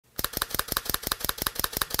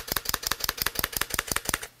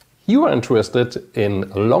you are interested in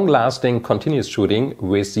long-lasting continuous shooting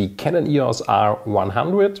with the Canon EOS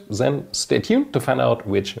R100, then stay tuned to find out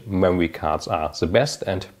which memory cards are the best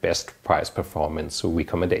and best price performance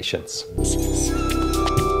recommendations.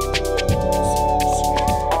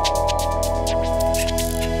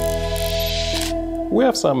 We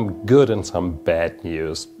have some good and some bad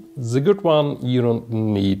news. The good one, you don't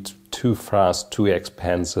need too fast, too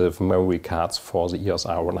expensive memory cards for the EOS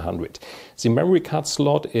R100. The memory card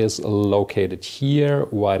slot is located here,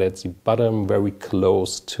 right at the bottom, very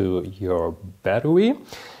close to your battery,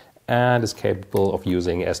 and is capable of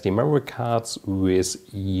using SD memory cards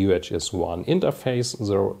with UHS-I interface,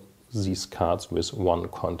 so these cards with one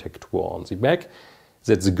contact wall on the back.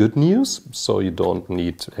 That's the good news, so you don't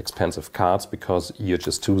need expensive cards because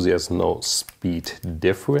UHS-II there's no speed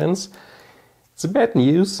difference. The bad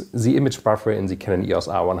news, the image buffer in the Canon EOS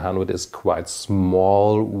R100 is quite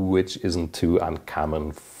small, which isn't too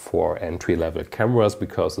uncommon for entry-level cameras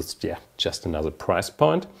because it's just another price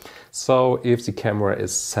point. So if the camera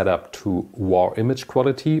is set up to RAW image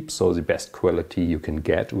quality, so the best quality you can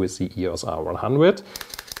get with the EOS R100,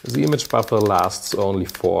 the image buffer lasts only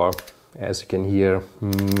for, as you can hear,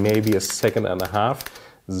 maybe a second and a half.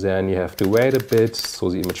 Then you have to wait a bit so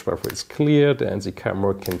the image buffer is cleared and the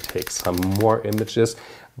camera can take some more images,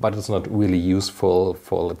 but it's not really useful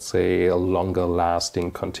for, let's say, a longer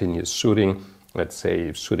lasting continuous shooting, let's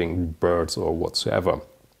say shooting birds or whatsoever.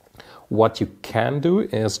 What you can do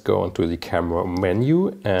is go into the camera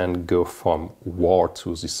menu and go from RAW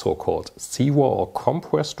to the so-called CRAW or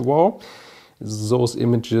compressed RAW. Those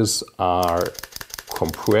images are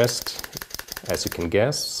compressed, as you can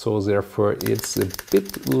guess, so therefore it's a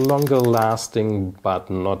bit longer lasting but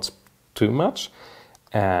not too much.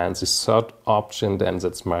 And the third option, then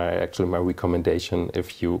that's actually my recommendation,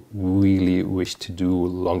 if you really wish to do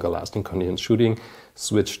longer lasting continuous shooting,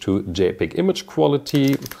 switch to JPEG image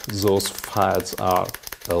quality. Those files are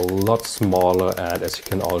a lot smaller, and as you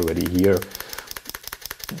can already hear,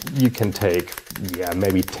 you can take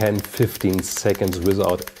maybe 10-15 seconds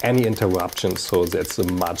without any interruption, so that's a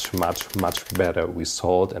much better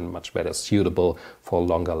result and much better suitable for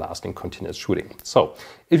longer lasting continuous shooting. So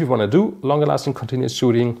if you want to do longer lasting continuous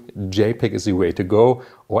shooting, JPEG is the way to go,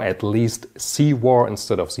 or at least CRAW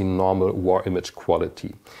instead of the normal RAW image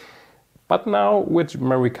quality. But now, which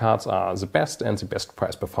memory cards are the best and the best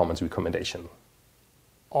price performance recommendation?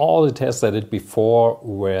 All the tests I did before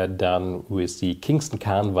were done with the Kingston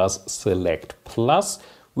Canvas Select Plus,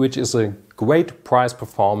 which is a great price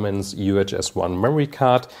performance UHS-I memory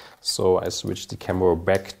card. So I switched the camera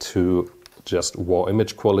back to just RAW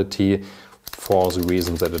image quality for the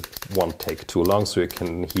reason that it won't take too long, so you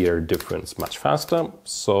can hear difference much faster.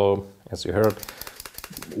 So as you heard,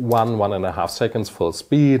 1.5 seconds full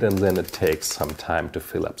speed, and then it takes some time to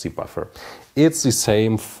fill up the buffer. It's the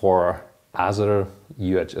same for other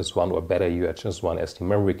UHS-I or better UHS-I SD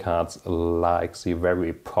memory cards like the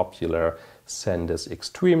very popular SanDisk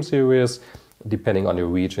Extreme series. Depending on your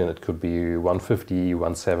region, it could be 150,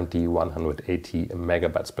 170, 180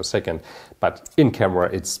 megabytes per second. But in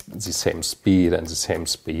camera, it's the same speed and the same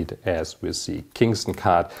speed as with the Kingston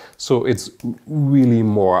card. So it's really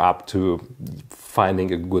more up to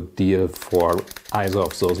finding a good deal for either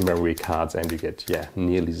of those memory cards, and you get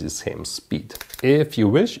nearly the same speed. If you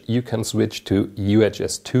wish, you can switch to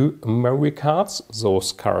UHS-II memory cards.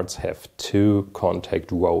 Those cards have two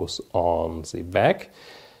contact rows on the back.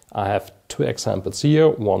 I have two examples here,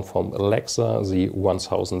 one from Alexa, the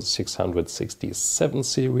 1667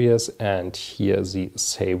 series, and here the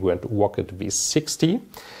Sabrent Rocket V60.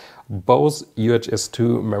 Both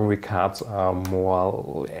UHS-II memory cards are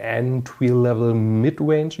more entry-level,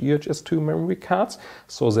 mid-range UHS-II memory cards,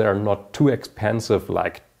 so they are not too expensive,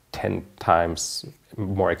 like 10 times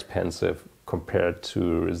more expensive compared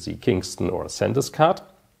to the Kingston or SanDisk card.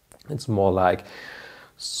 It's more like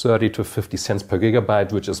 30 to 50 cents per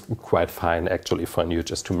gigabyte, which is quite fine actually for an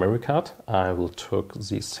UHS-II memory card. I will take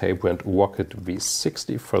the Sabrent Rocket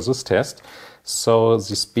V60 for this test. So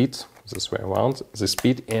the speed, this way around, the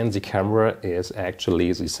speed in the camera is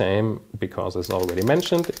actually the same because, as already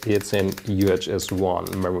mentioned, it's in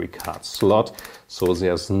UHS-I memory card slot. So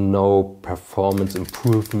there's no performance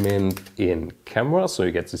improvement in camera, so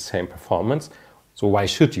you get the same performance. So why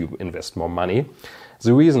should you invest more money?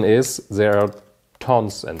 The reason is there are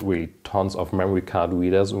tons and really tons of memory card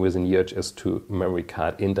readers with an UHS-II memory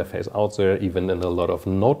card interface out there, even in a lot of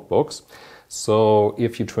notebooks. So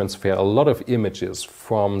if you transfer a lot of images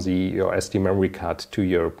from your SD memory card to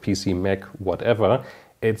your PC, Mac, whatever,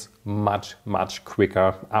 it's much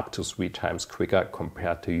quicker, up to 3 times quicker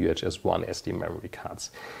compared to UHS-I SD memory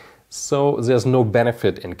cards. So there's no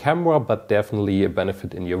benefit in camera, but definitely a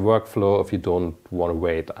benefit in your workflow. If you don't want to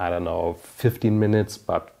wait, I don't know, 15 minutes,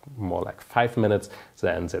 but more like 5 minutes,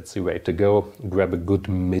 then that's the way to go. Grab a good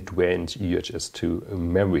mid-range UHS-II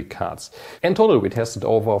memory cards. In total, we tested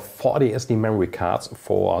over 40 SD memory cards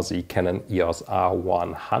for the Canon EOS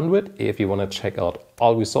R100. If you want to check out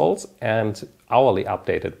all results and hourly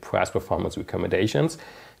updated price performance recommendations,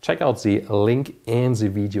 check out the link in the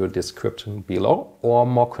video description below, or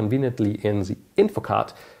more conveniently in the info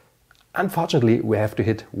card. Unfortunately, we have to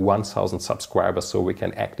hit 1000 subscribers so we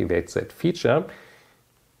can activate that feature.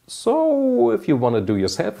 So if you want to do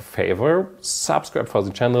yourself a favor, subscribe for the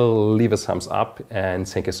channel, leave a thumbs up, and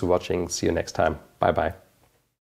thank you for watching. See you next time. Bye bye.